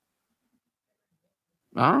persecución.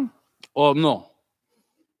 ¿Ah? ¿O no?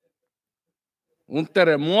 Un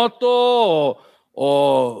terremoto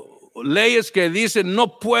o leyes que dicen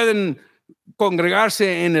no pueden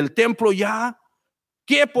congregarse en el templo ya.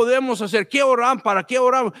 ¿Qué podemos hacer? ¿Qué oramos? ¿Para qué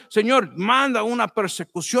oramos? Señor, manda una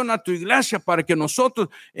persecución a tu iglesia para que nosotros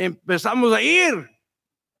empezamos a ir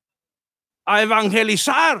a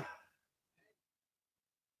evangelizar.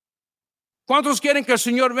 ¿Cuántos quieren que el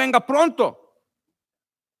Señor venga pronto?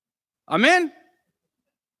 Amén.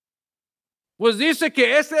 Pues dice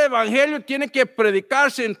que este evangelio tiene que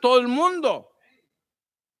predicarse en todo el mundo.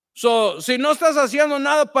 Si no estás haciendo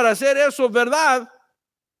nada para hacer eso, ¿verdad?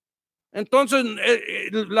 Entonces,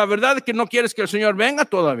 la verdad es que no quieres que el Señor venga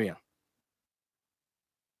todavía.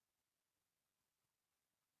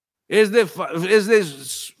 Es de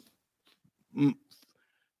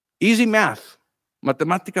easy math,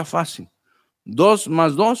 matemática fácil. 2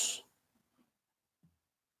 más 2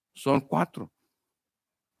 son 4,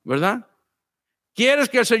 ¿verdad? ¿Quieres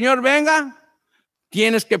que el Señor venga?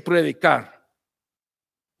 Tienes que predicar.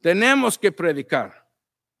 Tenemos que predicar.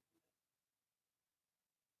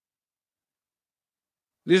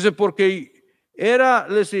 Dice, porque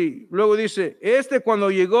luego dice,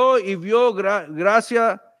 cuando llegó y vio la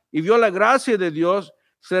gracia de Dios,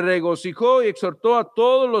 se regocijó y exhortó a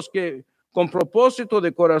todos los que con propósito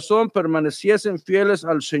de corazón permaneciesen fieles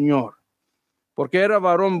al Señor, porque era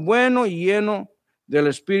varón bueno y lleno del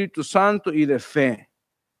Espíritu Santo y de fe.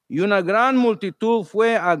 Y una gran multitud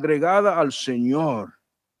fue agregada al Señor.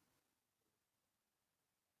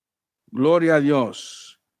 Gloria a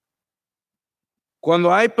Dios.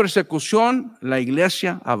 Cuando hay persecución, la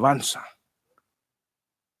iglesia avanza.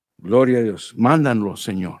 Gloria a Dios. Mándanlo,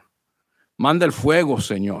 Señor. Manda el fuego,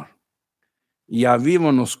 Señor. Y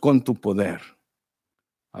avívanos con tu poder.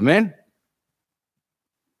 Amén.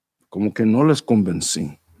 Como que no les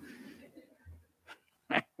convencí.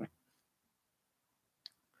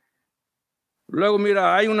 Luego,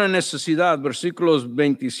 mira, hay una necesidad. Versículos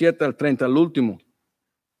 27 al 30, el último.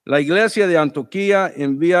 La iglesia de Antioquía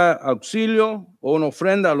envía auxilio o una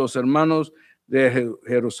ofrenda a los hermanos de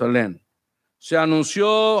Jerusalén. Se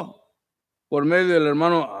anunció por medio del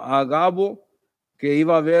hermano Agabo que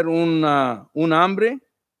iba a haber un hambre,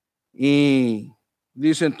 y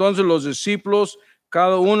dice, entonces los discípulos,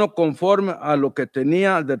 cada uno conforme a lo que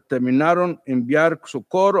tenía, determinaron enviar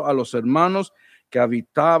socorro a los hermanos que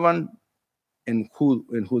habitaban en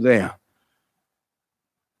Judea.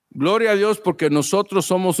 Gloria a Dios, porque nosotros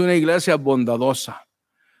somos una iglesia bondadosa.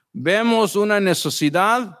 Vemos una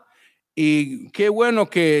necesidad y qué bueno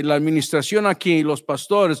que la administración aquí, los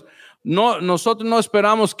pastores, nosotros no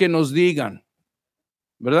esperamos que nos digan,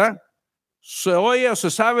 ¿verdad? Se oye o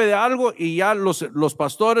se sabe de algo y ya los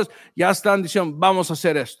pastores ya están diciendo, vamos a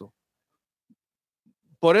hacer esto.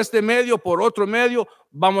 Por este medio, por otro medio,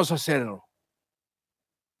 vamos a hacerlo.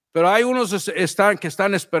 Pero hay unos que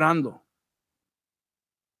están esperando.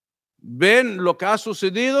 Ven lo que ha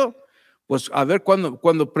sucedido, pues a ver,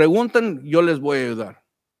 cuando preguntan, yo les voy a ayudar.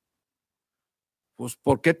 Pues,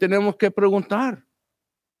 ¿por qué tenemos que preguntar?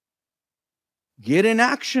 Get in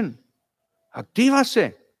action.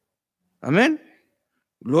 Actívase. Amén.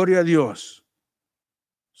 Gloria a Dios.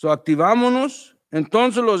 Activámonos.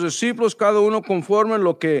 Entonces los discípulos, cada uno conforme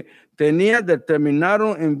lo que tenía,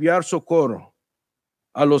 determinaron enviar socorro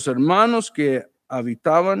a los hermanos que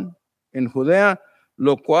habitaban en Judea,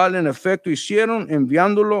 lo cual en efecto hicieron,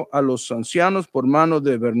 enviándolo a los ancianos por mano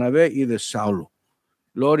de Bernabé y de Saulo.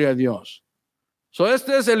 Gloria a Dios.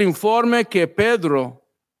 Este es el informe que Pedro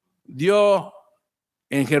dio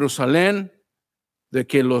en Jerusalén de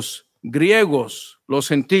que los griegos, los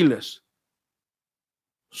gentiles,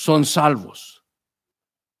 son salvos.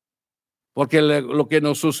 Porque lo que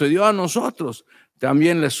nos sucedió a nosotros,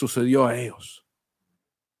 también les sucedió a ellos.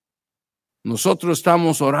 Nosotros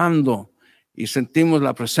estamos orando y sentimos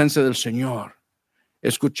la presencia del Señor.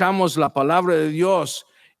 Escuchamos la palabra de Dios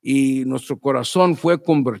y nuestro corazón fue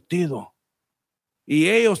convertido. Y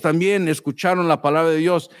ellos también escucharon la palabra de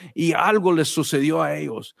Dios y algo les sucedió a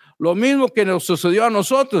ellos. Lo mismo que nos sucedió a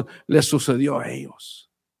nosotros, les sucedió a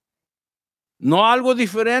ellos. No algo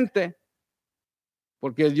diferente,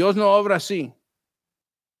 porque Dios no obra así.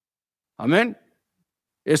 Amén.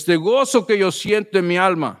 Este gozo que yo siento en mi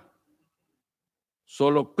alma,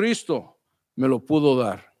 solo Cristo me lo pudo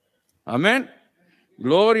dar. Amén.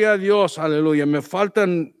 Gloria a Dios, aleluya. Me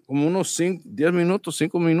faltan como unos 10 minutos,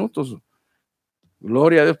 5 minutos.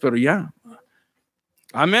 Gloria a Dios, pero ya.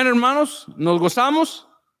 Amén, hermanos. ¿Nos gozamos?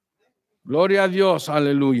 Gloria a Dios,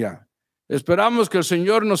 aleluya. Esperamos que el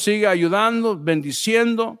Señor nos siga ayudando,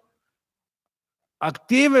 bendiciendo.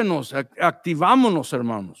 Activámonos,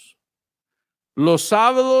 hermanos. Los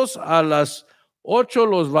sábados a las 8,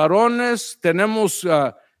 los varones, tenemos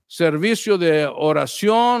servicio de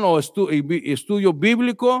oración o estudio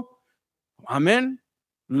bíblico. Amén.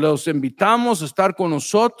 Los invitamos a estar con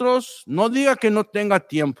nosotros. No diga que no tenga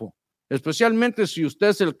tiempo, especialmente si usted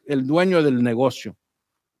es el dueño del negocio.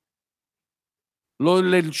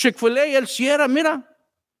 El Chick-fil-A, él cierra, mira.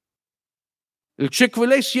 El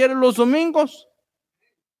Chick-fil-A cierra los domingos.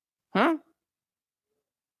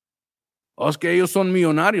 O es que ellos son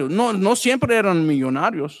millonarios. No siempre eran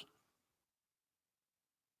millonarios.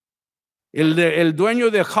 El dueño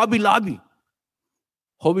de Hobby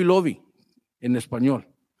Lobby en español.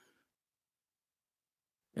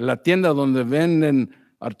 En la tienda donde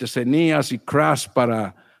venden artesanías y crafts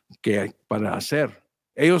para hacer.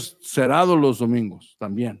 Ellos cerrados los domingos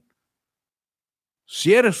también.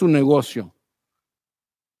 Cierre su negocio.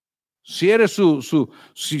 Cierre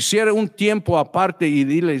cierre un tiempo aparte y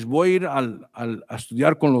diles, voy a ir a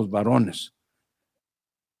estudiar con los varones.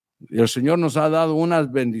 Y el Señor nos ha dado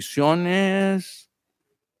unas bendiciones.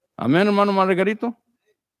 Amén, hermano Margarito.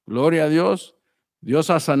 Gloria a Dios. Dios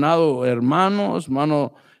ha sanado hermanos,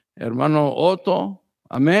 hermano Otto.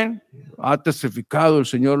 Amén. Ha testificado, el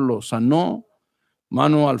Señor lo sanó.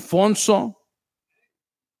 Hermano Alfonso.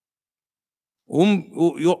 Un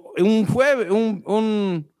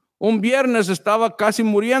viernes estaba casi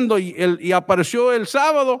muriendo y apareció el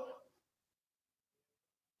sábado.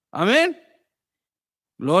 Amén.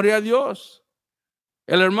 Gloria a Dios.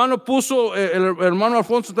 El hermano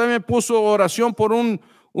Alfonso también puso oración por un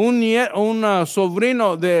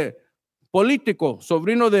sobrino político,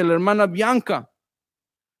 sobrino de la hermana Bianca,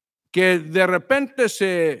 que de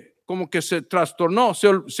repente como que se trastornó,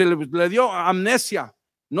 se le dio amnesia.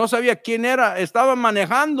 No sabía quién era, estaba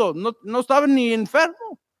manejando, no estaba ni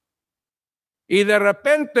enfermo. Y de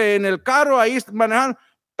repente en el carro ahí manejando,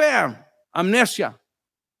 ¡pam! Amnesia.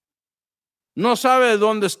 No sabe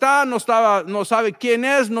dónde está, no sabe quién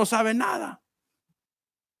es, no sabe nada.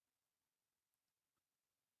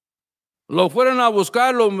 Lo fueron a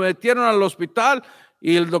buscar, lo metieron al hospital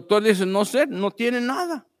y el doctor dice, no sé, no tiene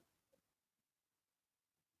nada.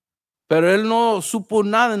 Pero él no supo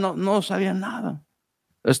nada, no sabía nada.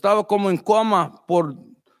 Estaba como en coma por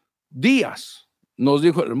días, nos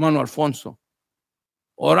dijo el hermano Alfonso.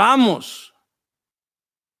 Oramos.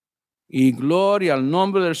 Y gloria al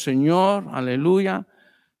nombre del Señor, aleluya.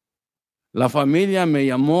 La familia me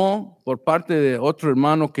llamó por parte de otro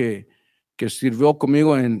hermano que sirvió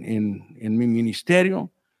conmigo en mi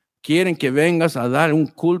ministerio. Quieren que vengas a dar un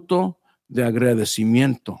culto de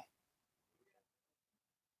agradecimiento.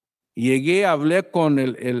 Llegué, hablé con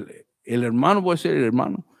el hermano, voy a decir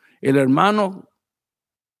el hermano,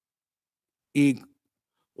 y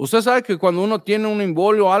usted sabe que cuando uno tiene un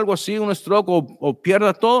embolio o algo así, un stroke o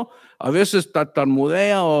pierda todo, a veces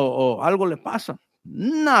tartamudea o algo le pasa.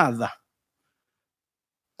 Nada.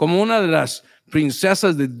 Como una de las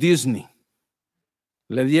princesas de Disney.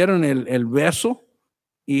 Le dieron el beso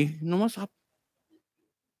y nomás.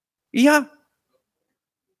 Y ya.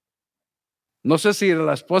 No sé si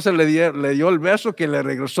la esposa le dio el beso que le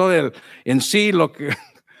regresó en sí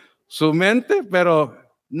su mente, pero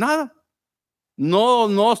nada.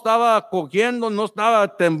 No estaba cogiendo, no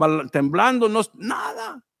estaba temblando,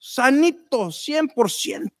 nada. Sanito,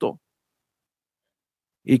 100%.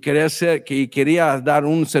 Y quería dar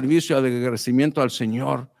un servicio de agradecimiento al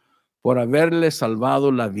Señor por haberle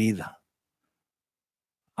salvado la vida.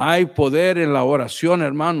 Hay poder en la oración,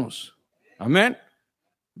 hermanos. Amén.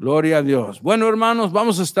 Gloria a Dios. Bueno, hermanos,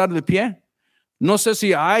 vamos a estar de pie. No sé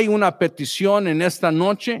si hay una petición en esta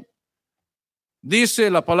noche. Dice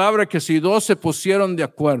la palabra que si 2 se pusieron de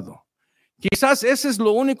acuerdo. Quizás ese es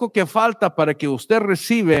lo único que falta para que usted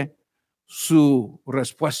reciba su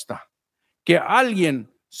respuesta. Que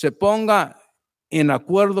alguien se ponga en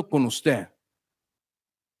acuerdo con usted.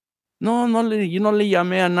 Yo no le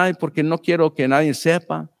llamé a nadie porque no quiero que nadie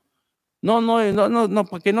sepa. No,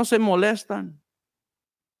 porque no se molestan.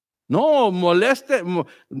 No,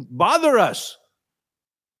 bother us.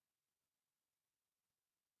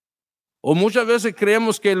 O muchas veces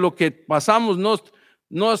creemos que lo que pasamos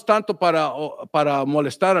no es tanto para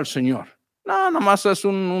molestar al Señor. No, nomás es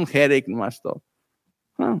un headache, nomás todo.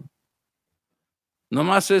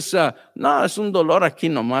 Nomás es, no, es un dolor aquí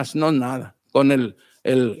nomás, no nada. Con el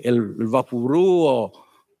Vaporú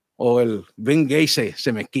o el Bengay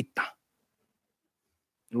se me quita.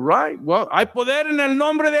 Right? Well, hay poder en el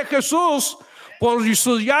nombre de Jesús. Por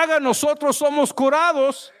sus llagas nosotros somos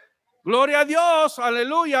curados. Gloria a Dios,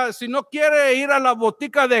 aleluya. Si no quiere ir a la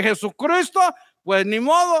botica de Jesucristo, pues ni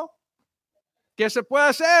modo. ¿Qué se puede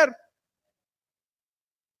hacer?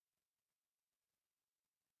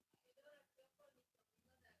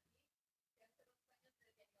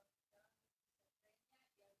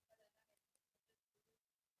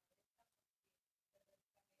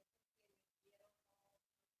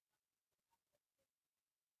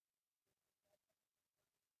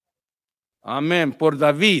 Amén, por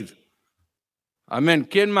David. Amén.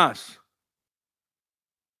 ¿Quién más?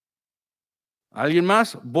 ¿Alguien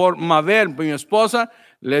más? Por Mabel, mi esposa,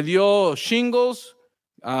 le dio shingles,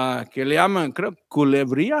 que le llaman, creo,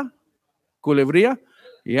 culebría.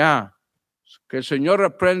 Ya. Que el Señor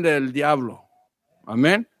reprende el diablo.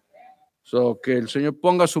 Amén. Que el Señor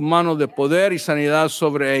ponga su mano de poder y sanidad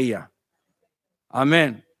sobre ella.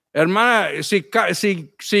 Amén. Hermana,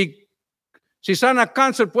 si sana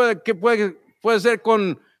cáncer, puede ser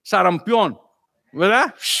con sarampión,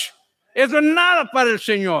 ¿verdad? Eso es nada para el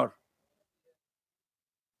Señor.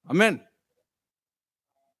 Amén.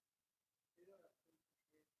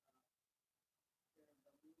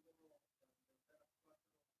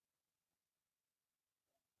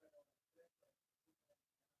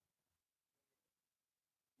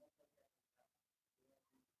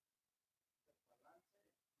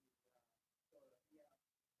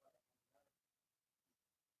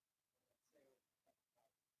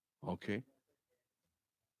 Ok.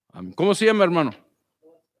 ¿Cómo se llama, hermano?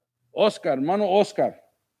 Oscar, hermano Oscar.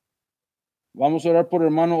 Vamos a orar por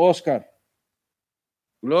hermano Oscar.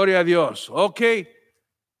 Gloria a Dios. Ok.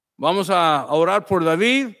 Vamos a orar por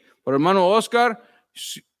David, por hermano Oscar.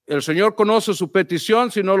 El Señor conoce su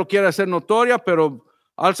petición, si no lo quiere hacer notoria, pero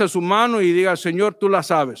alza su mano y diga, Señor, tú la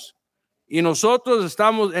sabes. Y nosotros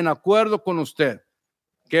estamos en acuerdo con usted.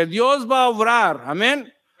 Que Dios va a obrar.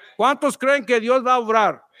 Amén. ¿Cuántos creen que Dios va a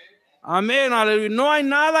obrar? Amén. Aleluya. No hay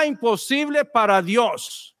nada imposible para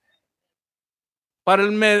Dios. Para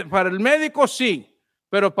el médico sí,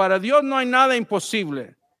 pero para Dios no hay nada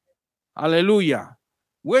imposible. Aleluya.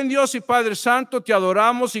 Buen Dios y Padre Santo, te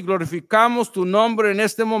adoramos y glorificamos tu nombre en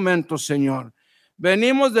este momento, Señor.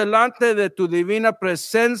 Venimos delante de tu divina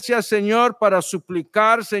presencia, Señor, para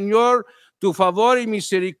suplicar, Señor, tu favor y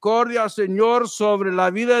misericordia, Señor, sobre la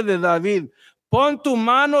vida de David. Pon tu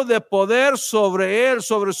mano de poder sobre él,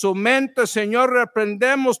 sobre su mente, Señor.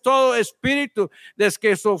 Reprendemos todo espíritu de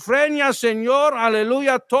esquizofrenia, Señor.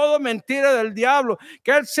 Aleluya. Todo mentira del diablo.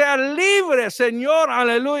 Que él sea libre, Señor.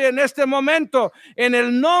 Aleluya. En este momento, en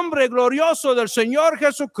el nombre glorioso del Señor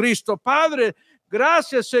Jesucristo. Padre,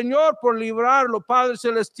 gracias, Señor, por librarlo. Padre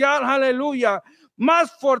celestial, aleluya.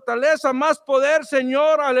 Más fortaleza, más poder,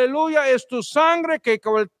 Señor, aleluya, es tu sangre que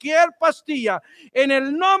cualquier pastilla, en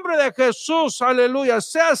el nombre de Jesús, aleluya,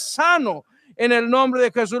 sea sano, en el nombre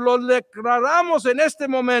de Jesús. Lo declaramos en este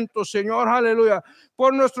momento, Señor, aleluya,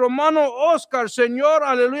 por nuestro hermano Oscar, Señor,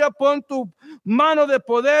 aleluya, pon tu mano de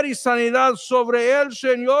poder y sanidad sobre él,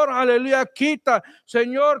 Señor, aleluya, quita,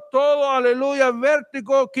 Señor, todo, aleluya,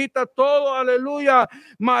 vértigo, quita todo, aleluya,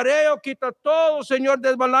 mareo, quita todo, Señor,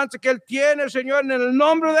 desbalance que él tiene, Señor, en el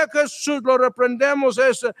nombre de Jesús lo reprendemos,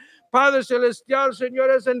 ese Padre celestial, Señor,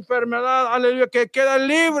 esa enfermedad, aleluya, que queda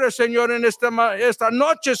libre, Señor, en esta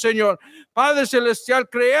noche, Señor. Padre celestial,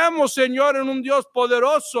 creemos, Señor, en un Dios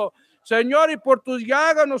poderoso, Señor, y por tus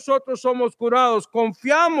llagas nosotros somos curados.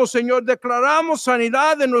 Confiamos, Señor, declaramos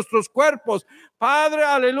sanidad de nuestros cuerpos, Padre,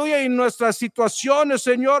 aleluya, y nuestras situaciones,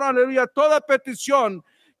 Señor, aleluya, toda petición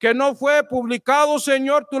que no fue publicado,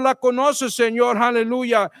 Señor, tú la conoces, Señor,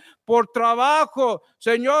 aleluya, por trabajo,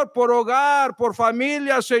 Señor, por hogar, por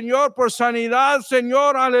familia, Señor, por sanidad,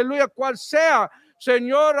 Señor, aleluya, cual sea,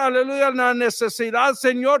 Señor, aleluya, la necesidad,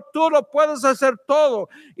 Señor, tú lo puedes hacer todo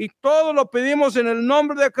y todo lo pedimos en el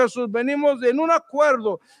nombre de Jesús. Venimos en un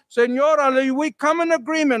acuerdo, Señor, aleluya, we come in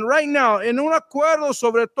agreement right now, en un acuerdo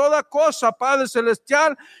sobre toda cosa, Padre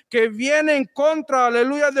celestial, que viene en contra,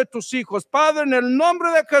 aleluya, de tus hijos. Padre, en el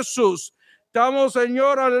nombre de Jesús, damos,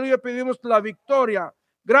 Señor, aleluya, pedimos la victoria.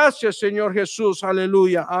 Gracias, Señor Jesús,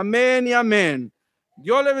 aleluya, amén y amén.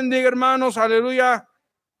 Dios le bendiga, hermanos, aleluya.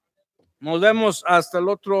 Nos vemos hasta el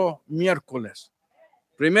otro miércoles.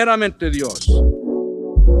 Primeramente Dios.